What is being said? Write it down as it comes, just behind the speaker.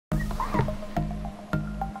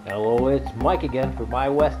Hello, it's Mike again for My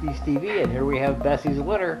Westies TV, and here we have Bessie's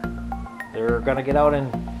litter. They're gonna get out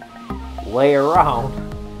and lay around,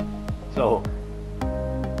 so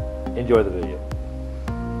enjoy the video.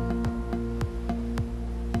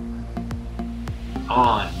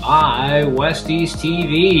 On My Westies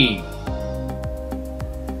TV.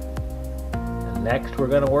 And next we're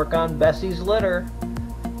gonna work on Bessie's litter.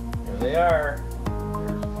 Here they are.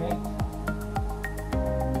 There's Pink.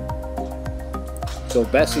 So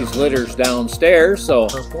Bessie's litter's downstairs, so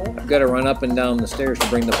Purple. I've got to run up and down the stairs to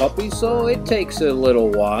bring the puppies, so it takes a little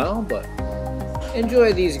while, but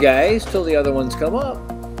enjoy these guys till the other ones come up.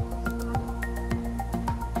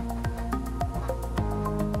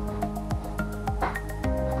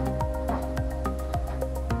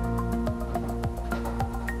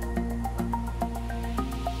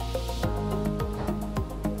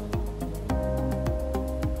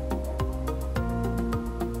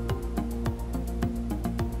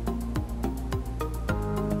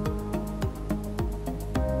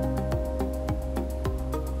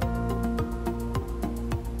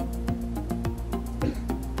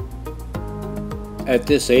 At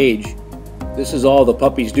this age, this is all the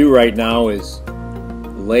puppies do right now is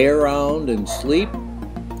lay around and sleep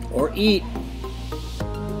or eat.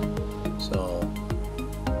 So,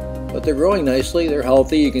 but they're growing nicely, they're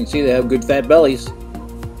healthy, you can see they have good fat bellies.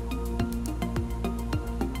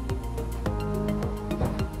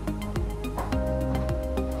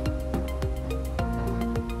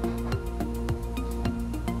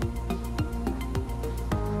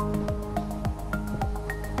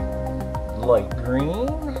 Light green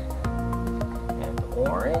and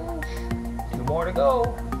orange. 2 more to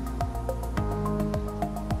go.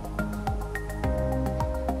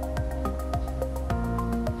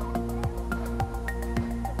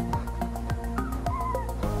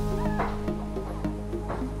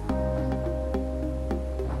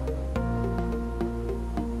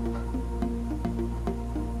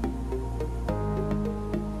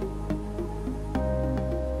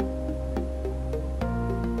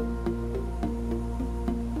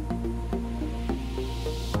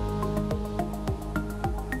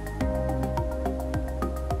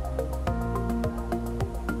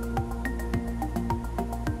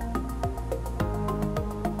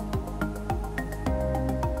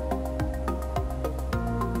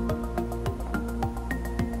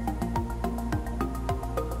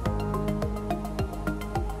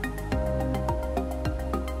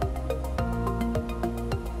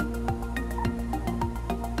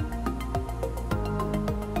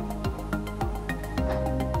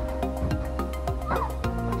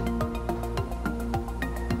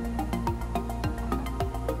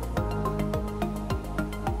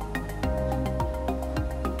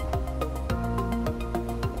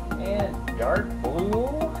 Dark blue,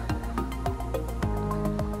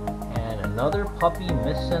 and another puppy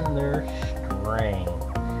missing their string.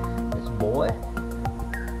 This boy.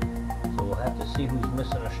 So we'll have to see who's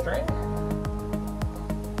missing a string.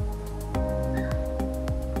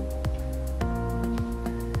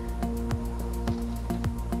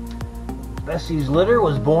 Bessie's litter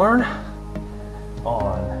was born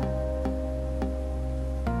on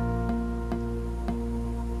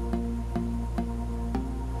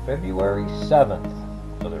February 7th,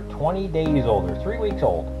 so they're 20 days old. They're 3 weeks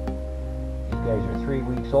old. These guys are 3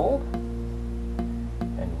 weeks old,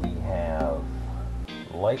 and we have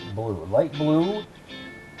light blue. Light blue,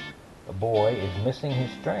 the boy is missing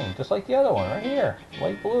his string, just like the other one right here.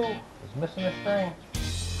 Light blue is missing a string.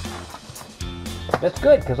 That's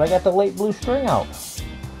good, because I got the light blue string out.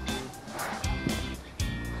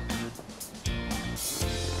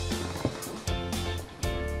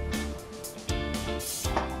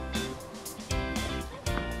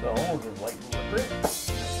 So we'll give light blue a trick.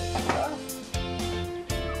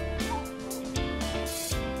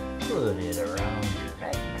 Put it around your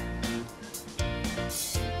neck.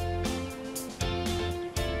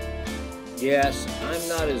 Yes, I'm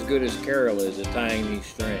not as good as Carol is at tying these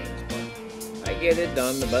strings, but I get it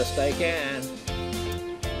done the best I can.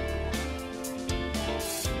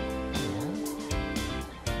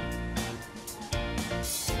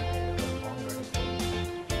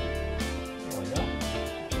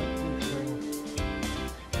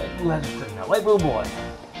 Who has a string now? Light blue boy.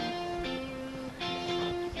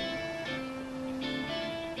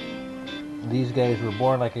 These guys were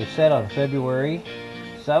born, like I said, on February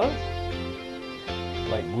 7th.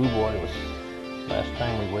 Light blue boy was, last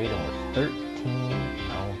time we weighed him was 13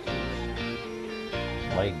 ounces.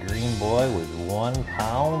 Light green boy was 1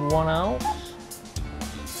 pound, 1 ounce.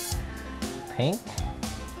 Pink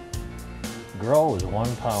girl was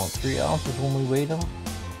 1 pound, 3 ounces when we weighed him.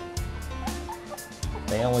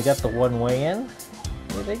 They only got the one way in.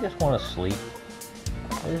 Maybe they just want to sleep.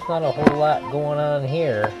 There's not a whole lot going on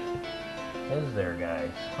here, is there,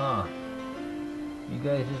 guys? Huh? You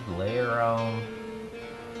guys just lay around.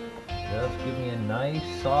 Just give me a nice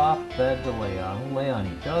soft bed to lay on. We'll lay on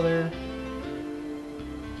each other.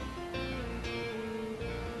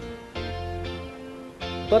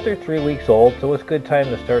 But they're 3 weeks old, so it's a good time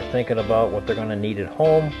to start thinking about what they're going to need at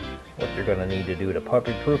home, what you're going to need to do to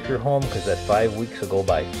puppy-proof your home, because that 5 weeks will go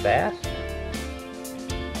by fast.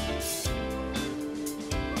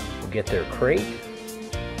 We'll get their crate,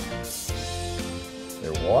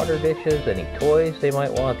 their water dishes, any toys they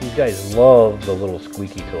might want. These guys love the little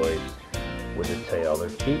squeaky toys with the tail. They're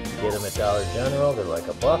cheap. You get them at Dollar General. They're like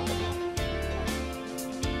 $1.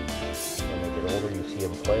 When they get older, you see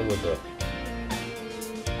them play with the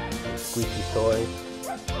squeaky toys.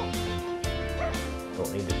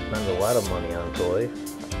 Don't need to spend a lot of money on toys.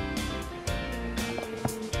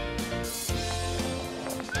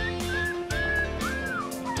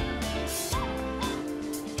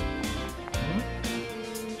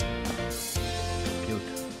 Cute.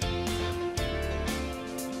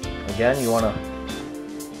 Again, you want to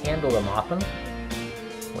handle them often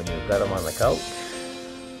when you've got them on the couch.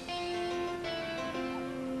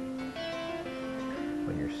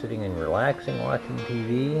 When you're sitting and relaxing watching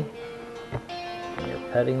TV and you're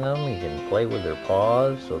petting them, you can play with their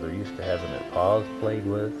paws, so they're used to having their paws played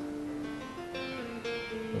with.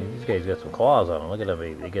 These guys got some claws on them. Look at them,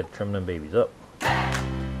 baby. They get to trim them babies up.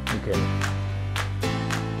 You can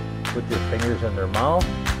put your fingers in their mouth,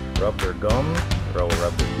 rub their gums, or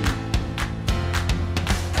rub their teeth.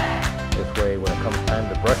 This way, when it comes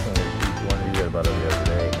time to brushing their teeth, you want to do that about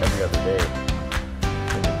every other day.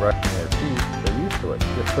 When you're brushing their teeth, they're used to it. You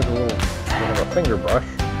just put a little bit of a finger brush,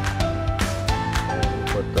 and you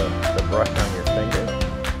put the brush on your finger,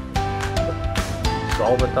 put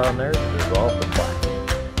solvent on there to dissolve the plaque.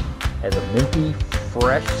 Has a minty,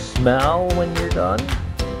 fresh smell when you're done.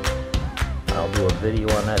 I'll do a video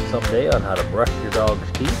on that someday on how to brush your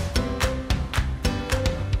dog's teeth.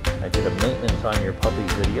 I did a maintenance on your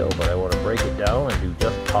puppies video, but I want to break it down and do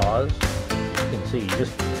just paws. You can see, you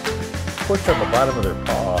just push on the bottom of their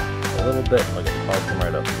paw a little bit, and look at the paws come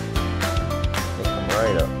right up. They come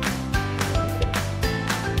right up.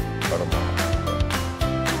 You can cut them off.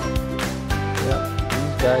 Yeah,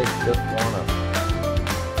 these guys just want to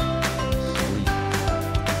sleep.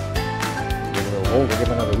 Get a little older, give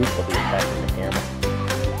them another week, they'll be attacking the camera.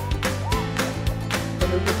 So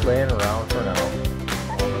they're just laying around for now.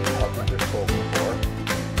 They're spoken for.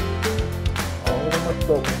 All of them are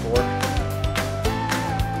spoken for.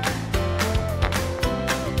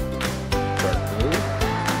 Dark blue.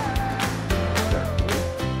 Dark blue.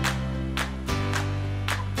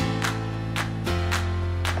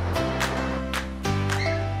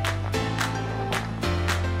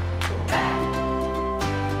 So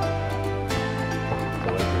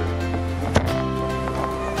as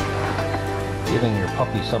you're giving your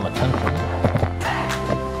puppy some attention,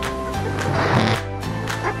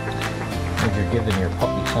 giving your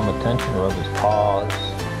puppy some attention, rub his paws,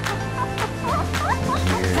 his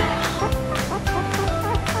ears,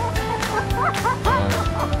 and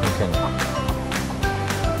you can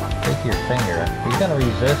take your finger. He's going to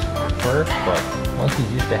resist at first, but once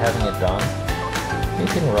he's used to having it done, you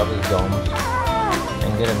can rub his gums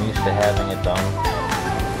and get him used to having it done.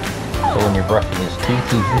 So when you're brushing his teeth,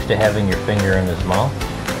 he's used to having your finger in his mouth.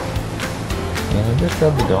 And just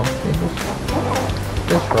rub the gums.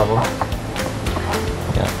 Just rub them.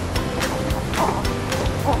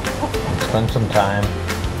 Spend some time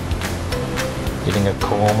getting a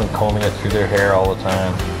comb and combing it through their hair all the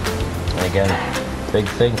time. And again, big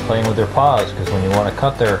thing, playing with their paws, because when you want to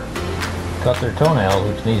cut their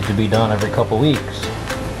toenails, which needs to be done every couple weeks,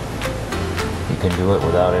 you can do it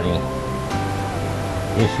without any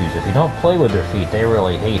issues. If you don't play with their feet, they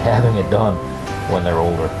really hate having it done when they're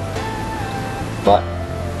older. But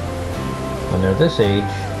when they're this age,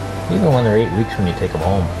 even when they're 8 weeks when you take them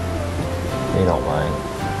home, they don't mind.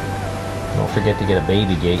 Don't forget to get a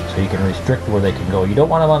baby gate so you can restrict where they can go. You don't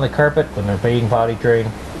want them on the carpet when they're being potty trained.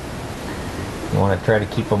 You want to try to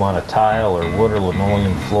keep them on a tile or wood or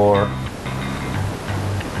linoleum floor.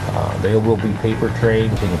 They will be paper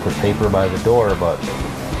trained. You can put paper by the door, but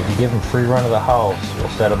if you give them free run of the house, you'll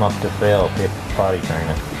set them up to fail potty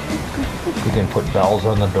training. You can put bells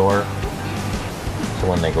on the door, so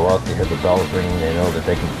when they go out, they hear the bells ringing, they know that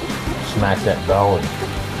they can smack that bell and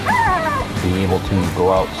be able to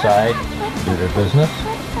go outside, do their business.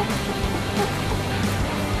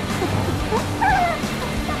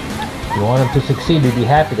 You want them to succeed, to be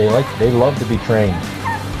happy. They love to be trained.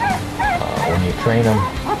 when you train them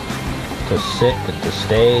to sit and to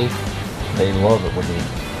stay, they love it when you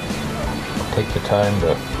take the time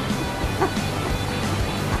to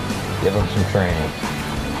give them some training.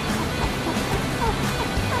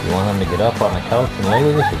 You want them to get up on the couch and lay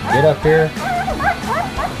with you, so get up here.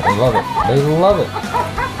 They love it. They love it.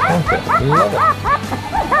 Don't they? They love it.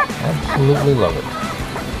 Absolutely love it.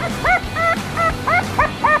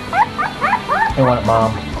 They want it,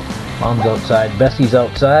 Mom. Mom's outside. Bessie's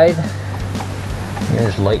outside.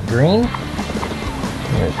 Here's light green.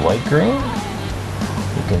 Here's light green.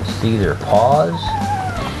 You can see their paws.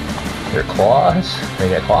 Their claws. They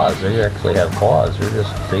got claws. They actually have claws.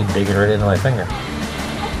 They digging right into my finger.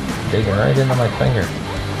 Digging right into my finger.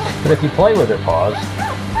 But if you play with their paws,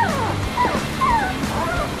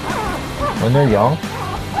 when they're young,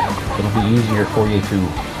 it'll be easier for you to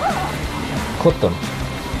clip them.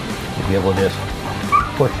 You'll be able to just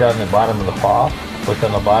push on the bottom of the paw, push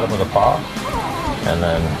on the bottom of the paw, and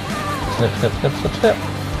then snip, snip, snip, snip, snip.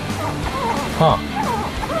 Huh.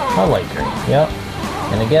 I like green. Yep.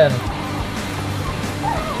 And again,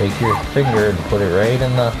 take your finger and put it right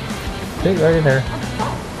in the, right in there,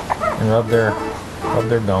 and rub their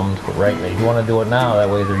gums. But right, you want to do it now. That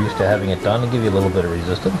way they're used to having it done to give you a little bit of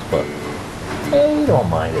resistance, but you don't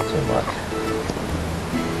mind it too much.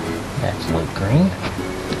 That's light green.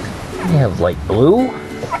 You have light blue.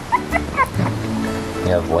 You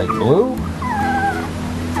have light blue.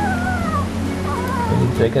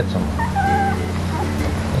 They got some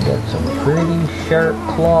pretty sharp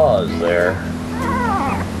claws there.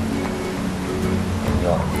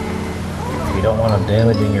 If you don't want them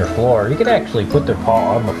damaging your floor, you can actually put their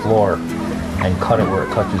paw on the floor and cut it where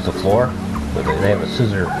it touches the floor. But they have a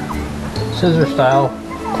scissor style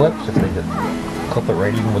clips if they just clip it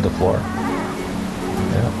right even with the floor.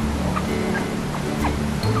 Yeah.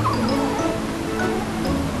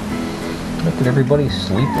 Look at everybody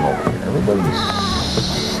sleeping over here. Everybody's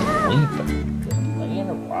sleeping. Just laying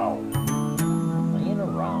around. Laying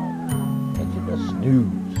around. Catching a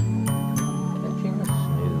snooze. Catching a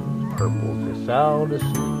snooze. Purple's just sound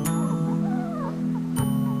asleep.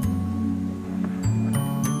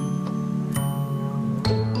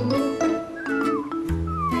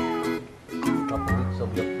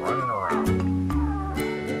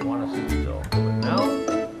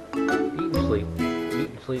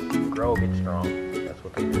 Grow, get strong. That's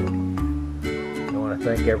what they do. I want to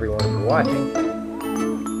thank everyone for watching.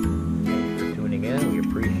 Thanks for tuning in. We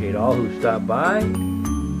appreciate all who stop by. Take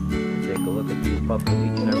a look at these puppies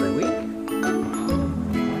each and every week.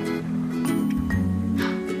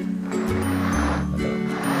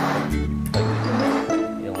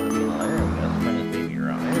 You don't want to be in the air. We gotta spin this baby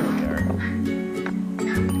around. There we are.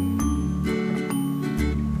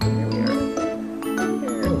 There we are.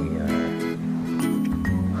 There we are.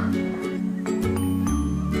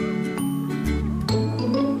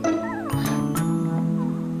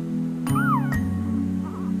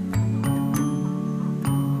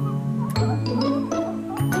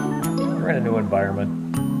 In a new environment.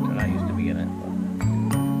 They're not used to being in it.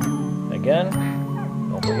 Again,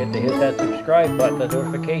 don't forget to hit that subscribe button, the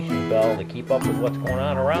notification bell to keep up with what's going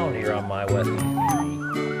on around here on my Westies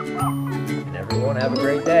TV. And everyone have a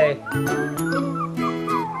great day.